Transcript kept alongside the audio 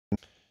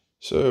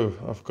So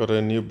I've got a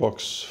new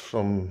box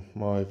from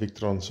my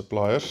Victron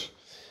suppliers,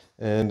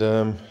 and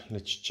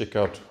let's check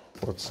out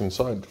what's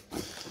inside.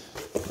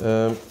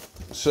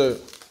 So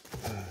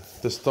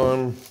this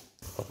time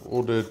I've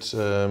ordered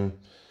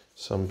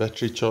some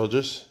battery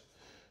chargers.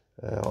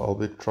 I'll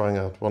be trying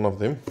out one of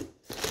them.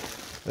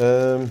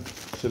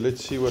 So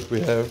let's see what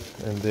we have,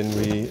 and then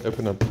we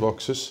open up the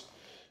boxes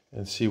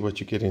and see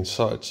what you get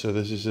inside. So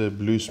this is a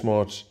Blue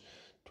Smart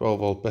 12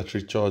 volt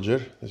battery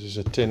charger. This is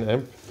a 10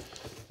 amp.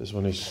 This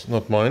one is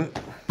not mine.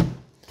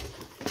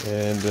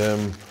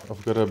 And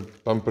I've got a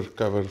bumper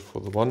cover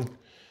for the one,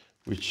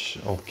 which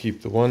I'll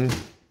keep the one.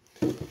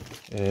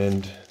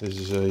 And this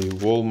is a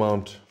wall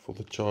mount for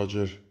the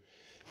charger.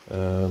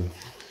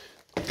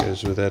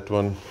 Goes with that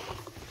one.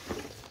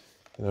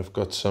 And I've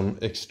got some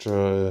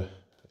extra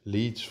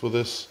leads for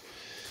this.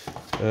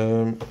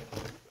 And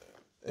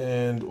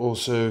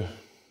also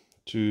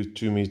two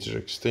 2-meter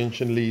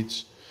extension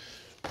leads.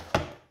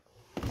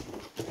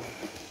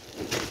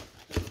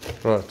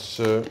 Right,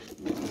 so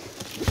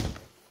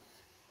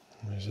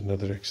there's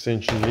another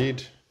extension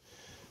lead.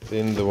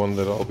 Then the one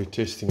that I'll be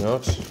testing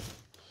out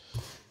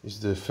is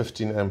the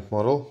 15 amp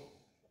model.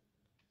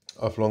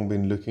 I've long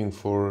been looking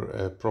for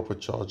a proper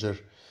charger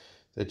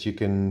that you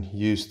can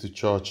use to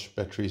charge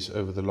batteries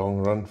over the long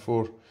run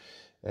for,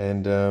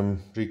 and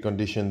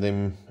recondition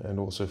them and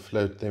also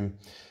float them.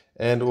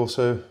 And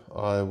also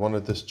I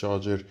wanted this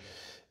charger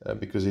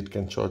because it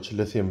can charge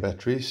lithium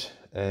batteries,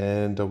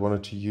 and I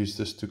wanted to use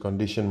this to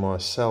condition my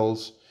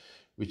cells,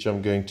 which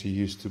I'm going to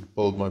use to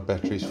build my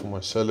batteries for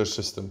my solar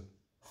system.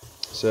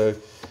 So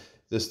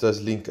this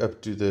does link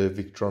up to the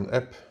Victron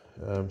app,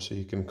 so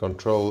you can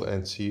control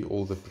and see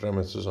all the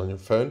parameters on your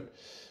phone,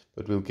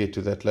 but we'll get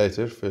to that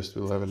later. First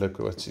we'll have a look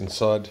at what's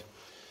inside.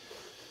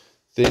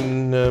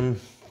 Then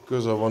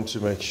because I want to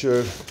make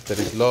sure that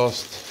it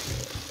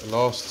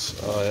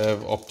lasts, I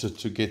have opted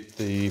to get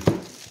the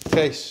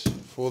case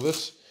for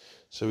this,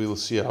 so we'll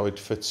see how it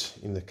fits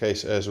in the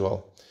case as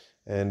well.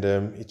 And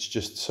it's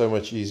just so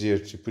much easier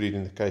to put it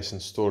in the case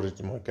and store it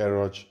in my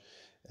garage,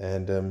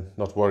 and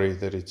not worry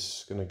that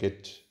it's going to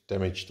get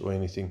damaged or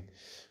anything,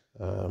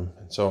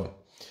 and so on.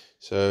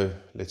 So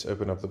let's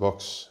open up the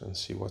box and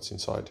see what's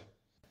inside.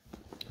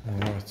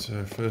 Alright,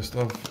 so first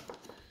off,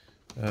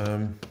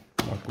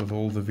 like with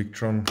all the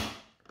Victron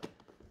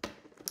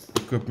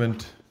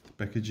equipment, the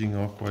packaging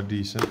are quite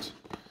decent.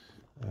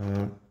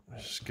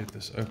 Let's just get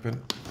this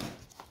open.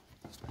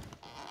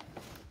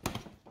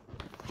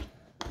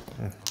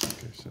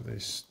 Okay, so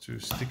there's 2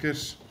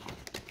 stickers,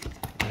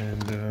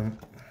 and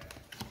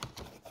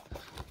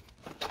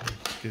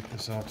let's get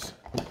this out.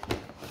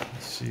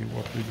 Let's see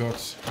what we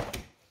got.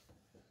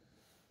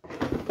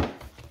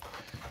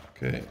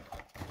 Okay,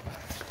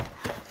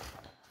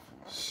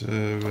 so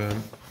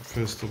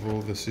first of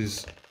all, this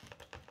is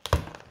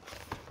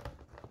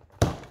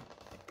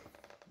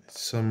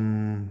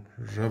some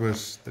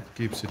rubbers that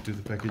keeps it to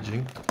the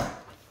packaging,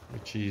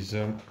 which is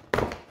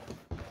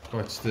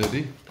quite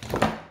sturdy.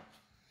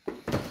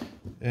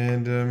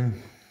 And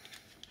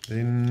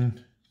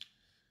then,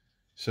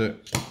 so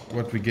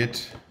what we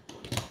get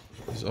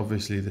is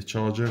obviously the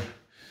charger.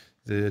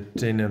 The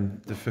 10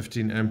 amp, the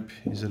 15 amp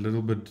is a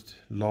little bit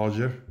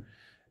larger,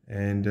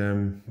 and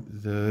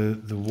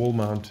the wall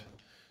mount,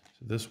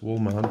 so this wall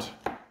mount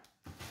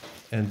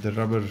and the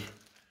rubber,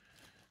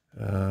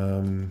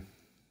 I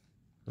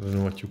don't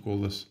know what you call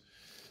this,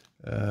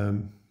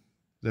 the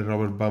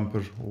rubber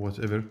bumper or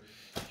whatever,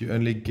 you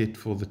only get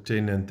for the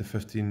 10 and the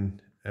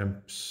 15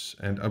 amps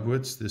and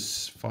upwards.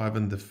 This 5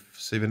 and the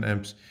 7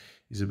 amps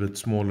is a bit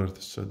smaller,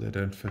 so they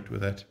don't fit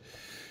with that.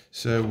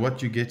 So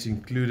what you get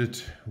included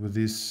with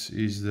this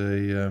is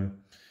the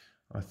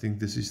I think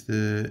this is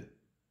the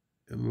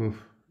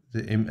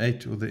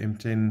M8 or the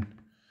M10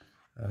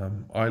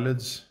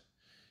 eyelids,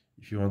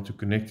 if you want to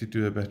connect it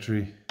to a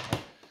battery.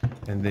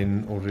 And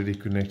then already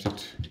connected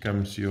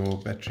comes your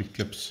battery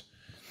clips,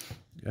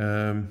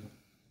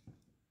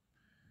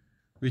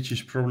 which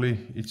is probably,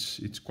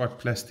 it's quite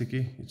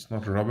plasticky. It's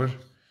not rubber,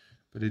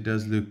 but it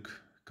does look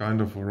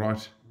kind of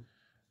alright.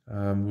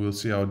 We'll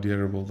see how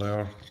durable they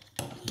are,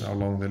 how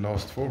long they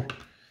last for.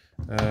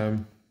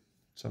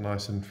 It's a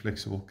nice and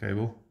flexible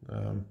cable.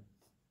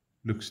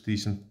 Looks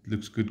decent,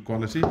 looks good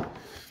quality.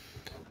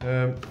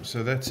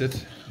 So that's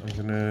it. I'm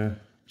gonna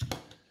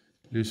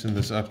loosen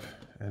this up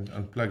and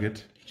unplug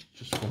it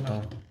just for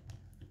now.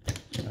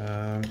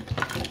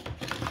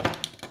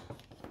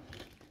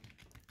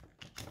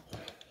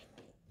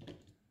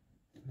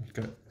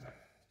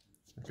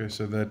 Okay,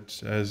 so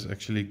that has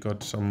actually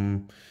got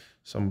somewhat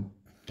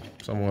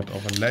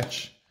of a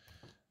latch,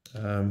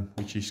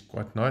 which is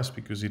quite nice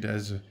because it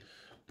has a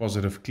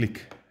positive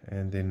click,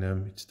 and then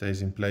it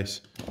stays in place,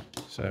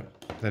 so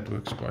that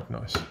works quite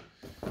nice.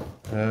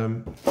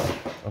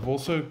 I've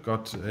also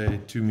got a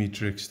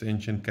 2-meter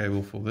extension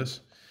cable for this.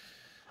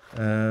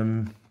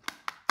 I'm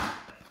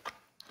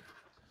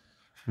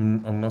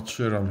not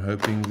sure. I'm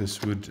hoping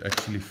this would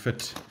actually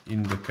fit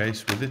in the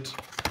case with it.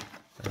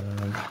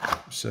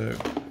 So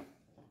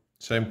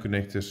same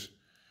connectors,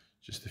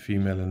 just the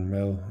female and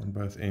male on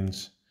both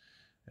ends.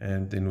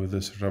 and then with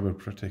this rubber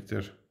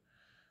protector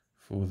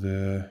for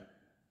the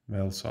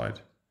male side.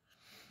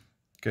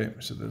 Okay,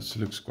 so this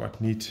looks quite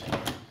neat.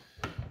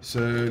 So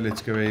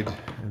let's go ahead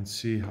and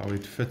see how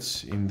it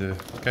fits in the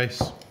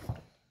case.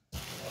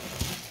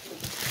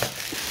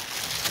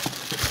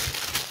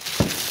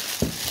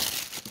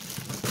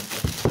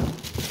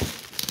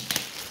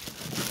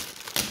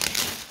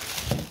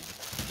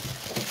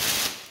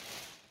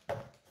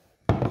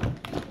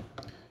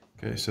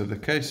 Okay, so the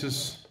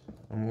cases,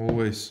 I'm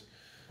always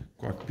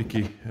quite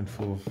picky and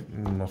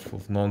not full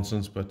of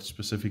nonsense, but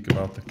specific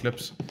about the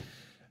clips,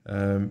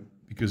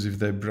 because if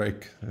they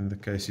break, then the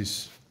case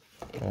is,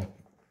 well,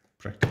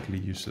 practically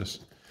useless.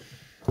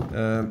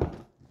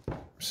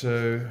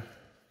 So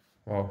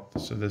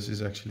this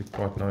is actually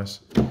quite nice.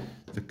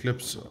 The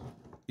clips,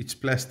 it's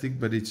plastic,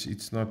 but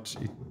it's not.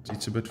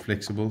 It's a bit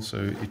flexible, so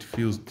it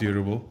feels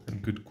durable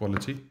and good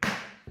quality.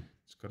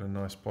 It's got a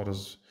nice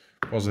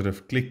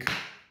positive click.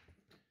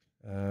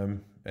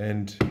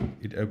 And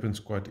it opens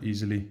quite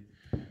easily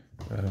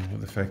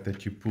with the fact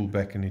that you pull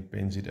back and it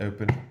bends it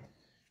open.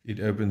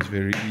 It opens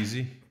very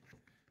easy.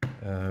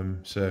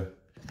 So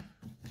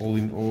all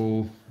in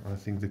all, I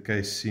think the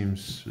case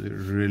seems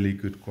really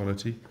good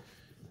quality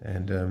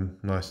and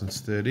nice and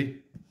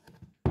sturdy.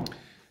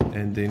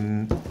 And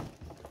then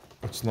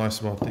what's nice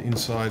about the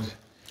inside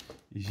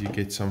is you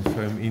get some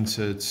foam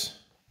inserts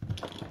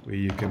where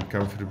you can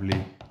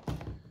comfortably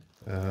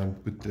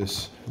put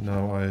this.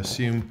 Now I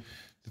assume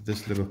that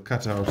this little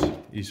cutout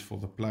is for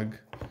the plug,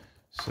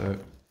 so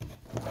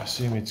I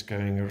assume it's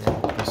going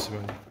around this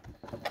way.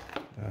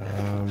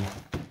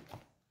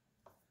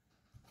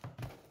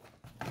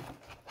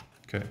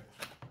 Okay,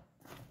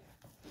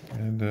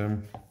 and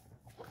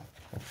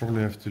I'll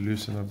probably have to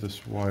loosen up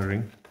this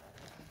wiring,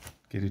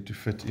 get it to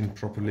fit in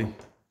properly,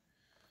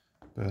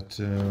 but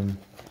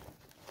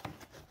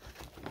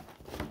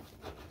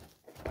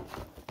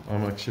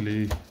I'm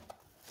actually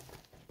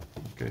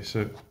okay.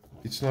 So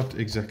it's not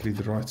exactly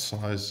the right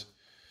size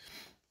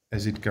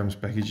as it comes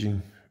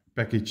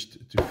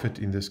packaged to fit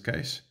in this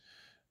case,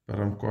 but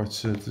I'm quite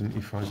certain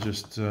if I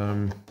just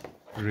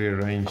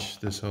rearrange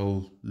this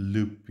whole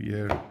loop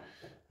here,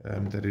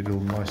 that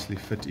it'll nicely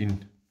fit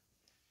in.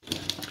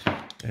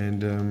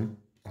 And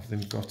I've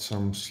then got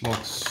some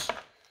slots,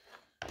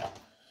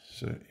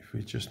 so if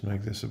we just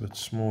make this a bit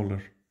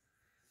smaller,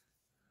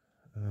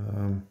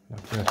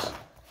 like that,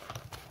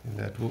 and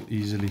that will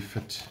easily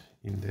fit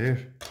in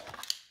there.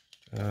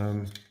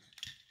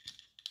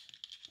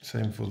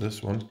 Same for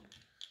this one.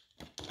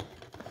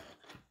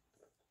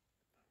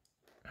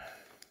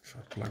 If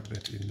I plug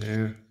that in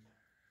there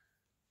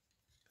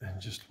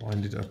and just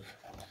wind it up.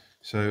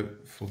 So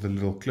for the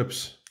little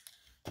clips,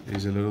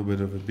 there's a little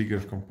bit of a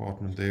bigger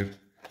compartment there.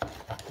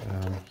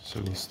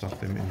 So we'll stuff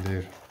them in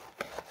there.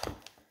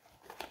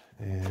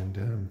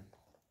 And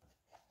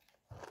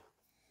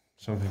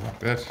something like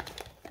that.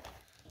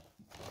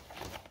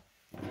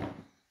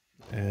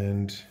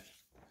 And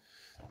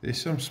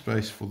there's some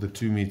space for the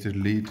 2-meter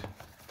lead,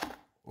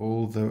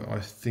 although I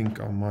think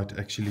I might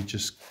actually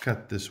just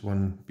cut this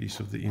one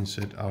piece of the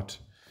insert out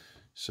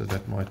so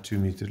that my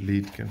 2-meter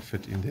lead can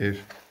fit in there.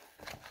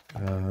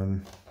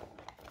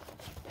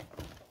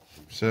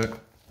 So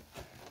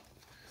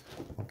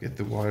I'll get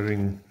the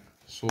wiring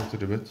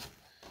sorted a bit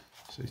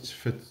so it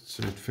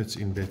fits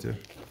in better.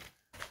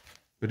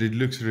 But it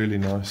looks really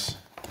nice,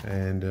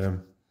 and a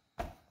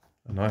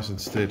nice and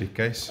sturdy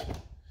case.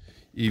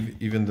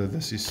 Even though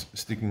this is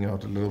sticking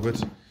out a little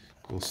bit, it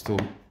will still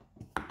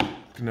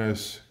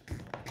close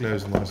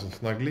nice and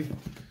snugly.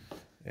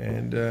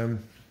 And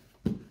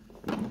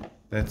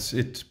that's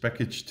it,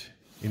 packaged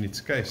in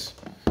its case.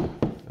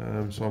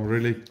 So I'm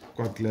really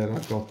quite glad I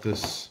got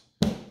this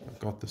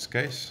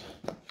case.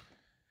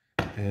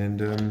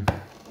 And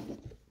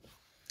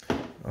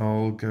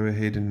I'll go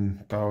ahead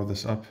and power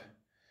this up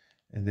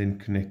and then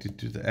connect it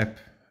to the app.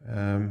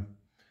 And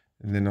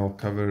then I'll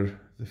cover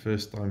the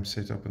first time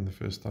setup and the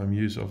first time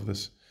use of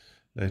this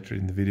later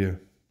in the video.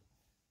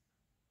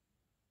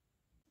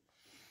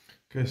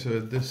 Okay, so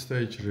at this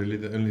stage, really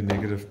the only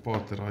negative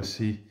part that I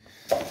see,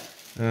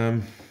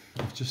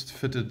 I've just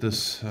fitted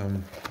this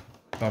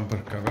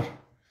bumper cover,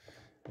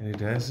 and it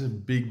has a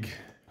big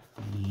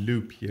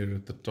loop here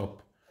at the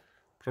top,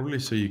 probably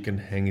so you can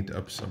hang it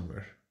up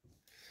somewhere.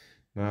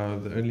 Now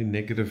the only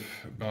negative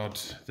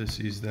about this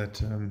is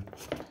that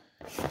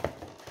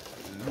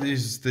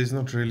there's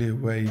not really a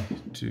way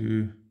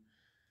to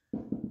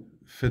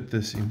fit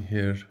this in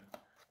here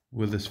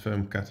with this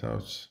foam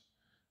cutouts,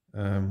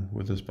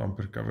 with this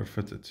bumper cover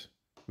fitted,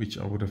 which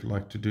I would have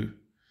liked to do.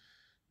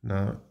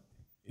 Now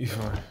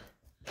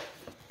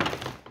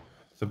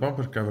the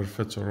bumper cover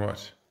fits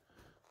alright,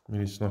 I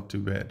mean it's not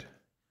too bad,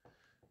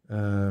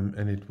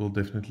 and it will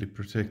definitely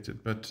protect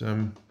it, but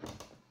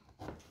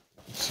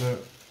so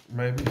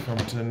maybe if I'm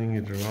turning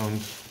it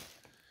around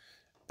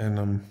and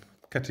I'm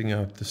cutting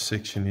out this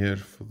section here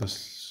for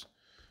this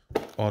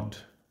odd,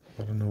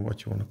 I don't know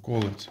what you want to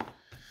call it,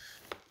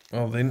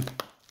 well then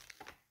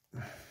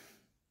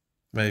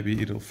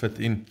maybe it'll fit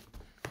in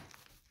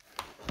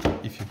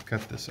if you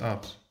cut this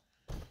out.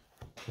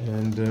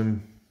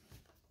 and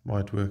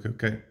might work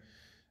okay.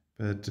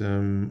 But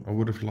I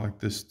would have liked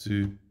this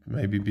to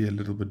maybe be a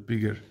little bit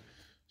bigger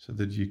so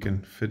that you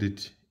can fit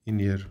it in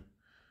here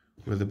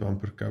with the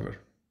bumper cover.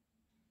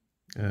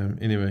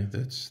 Anyway,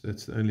 that's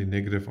the only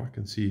negative I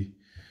can see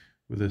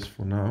with this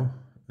for now.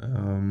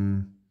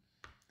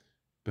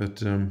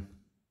 But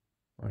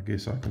I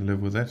guess I can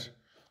live with that.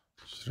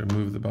 Just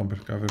remove the bumper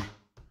cover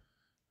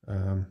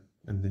and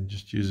then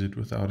just use it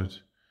without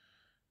it.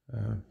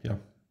 Yeah.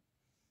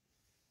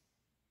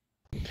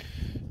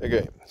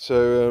 Okay,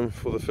 so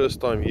for the first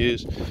time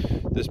use,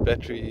 this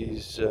battery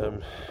is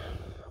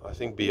I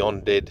think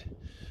beyond dead,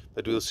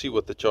 but we'll see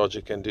what the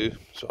charger can do.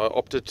 So I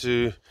opted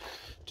to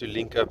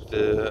link up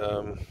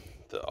the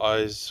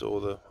eyes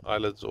or the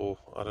eyelids, or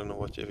I don't know,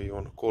 whatever you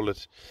want to call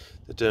it,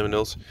 the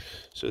terminals.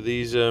 So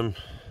these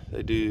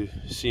they do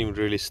seem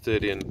really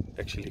sturdy and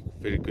actually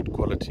very good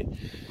quality.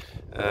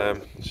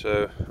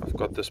 So I've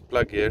got this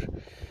plug here,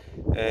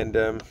 and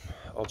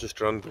I'll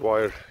just run the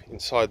wire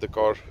inside the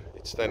car.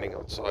 It's standing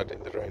outside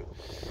in the rain,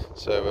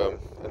 so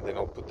and then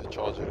I'll put the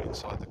charger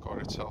inside the car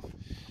itself.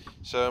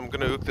 So I'm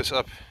going to hook this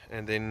up,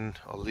 and then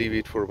I'll leave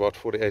it for about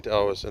 48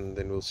 hours, and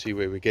then we'll see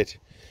where we get,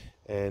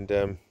 and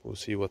we'll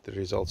see what the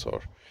results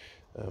are.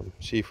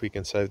 See if we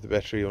can save the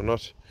battery or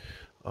not.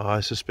 I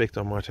suspect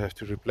I might have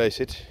to replace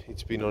it.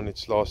 It's been on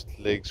its last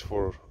legs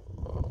for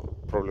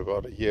probably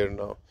about a year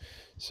now.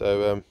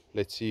 So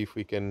let's see if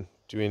we can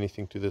do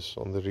anything to this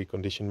on the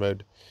recondition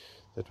mode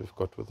that we've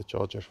got with the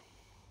charger.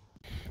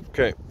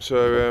 Okay,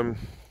 so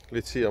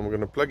let's see. I'm going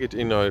to plug it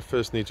in. I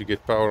first need to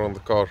get power on the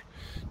car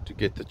to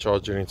get the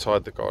charger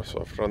inside the car.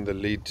 So I've run the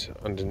lead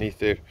underneath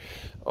there.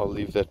 I'll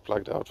leave that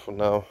plugged out for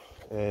now,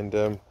 and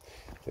then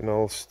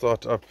I'll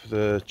start up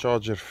the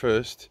charger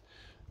first.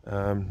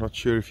 Not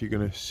sure if you're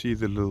going to see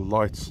the little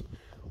lights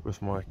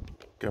with my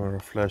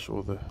camera flash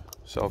or the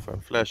cell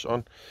phone flash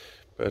on,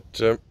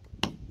 but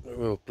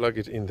we'll plug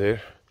it in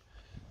there,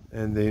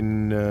 and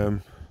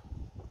then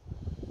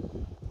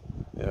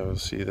yeah, we'll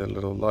see the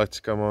little lights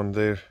come on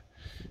there.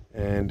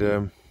 And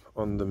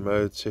on the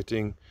mode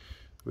setting,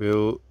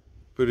 we'll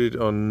put it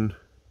on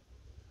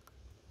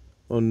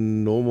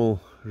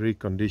normal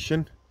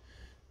recondition,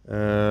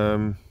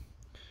 and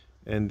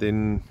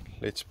then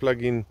let's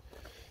plug in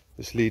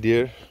this lead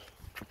here,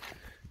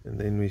 and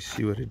then we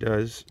see what it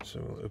does. So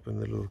we'll open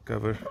the little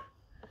cover,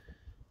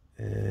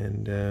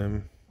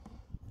 and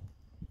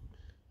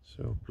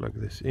so plug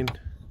this in.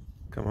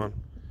 Come on,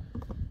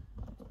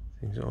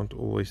 things aren't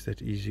always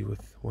that easy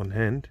with one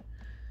hand.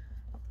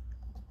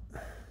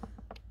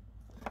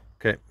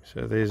 Okay,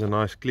 so there's a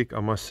nice click.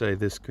 I must say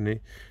these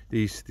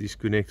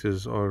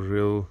connectors are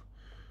real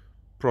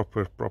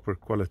proper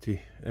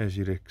quality, as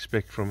you'd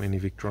expect from any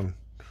Victron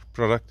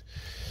product.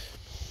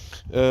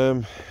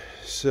 It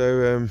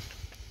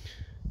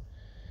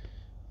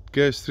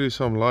goes through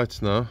some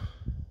lights now,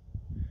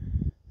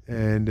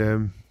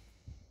 and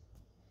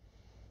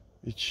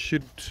it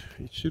should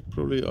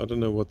probably, I don't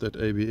know what that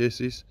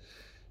ABS is.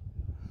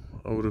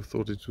 I would have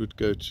thought it would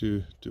go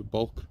to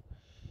bulk,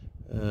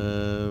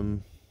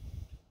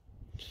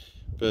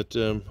 but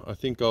I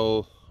think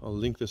I'll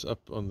link this up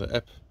on the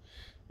app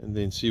and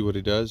then see what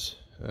it does.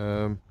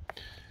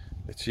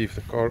 Let's see if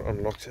the car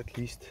unlocks at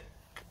least.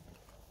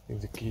 I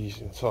think the key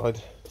is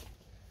inside.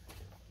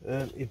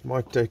 It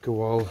might take a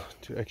while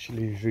to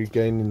actually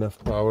regain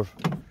enough power.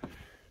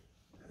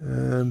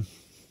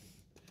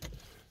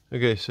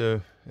 Okay,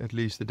 so at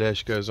least the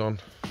dash goes on.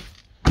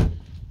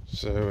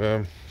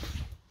 So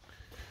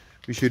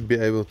we should be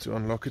able to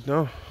unlock it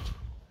now.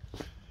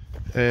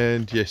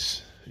 And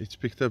yes, it's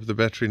picked up the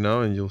battery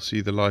now, and you'll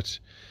see the light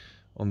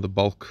on the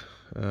bulk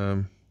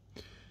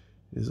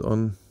is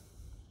on.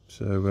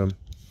 So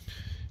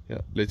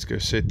yeah, let's go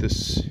set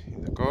this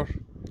in the car,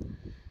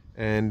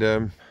 and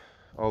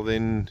I'll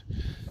then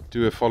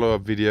do a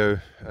follow-up video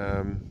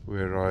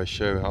where I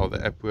show how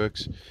the app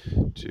works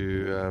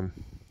to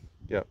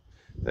yeah,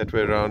 that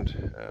way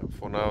around.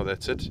 For now,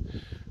 that's it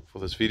for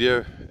this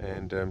video,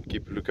 and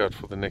keep a lookout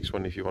for the next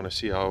one if you want to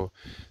see how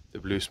the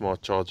Blue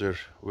Smart charger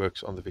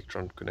works on the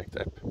Victron Connect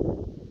app.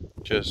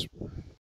 Cheers.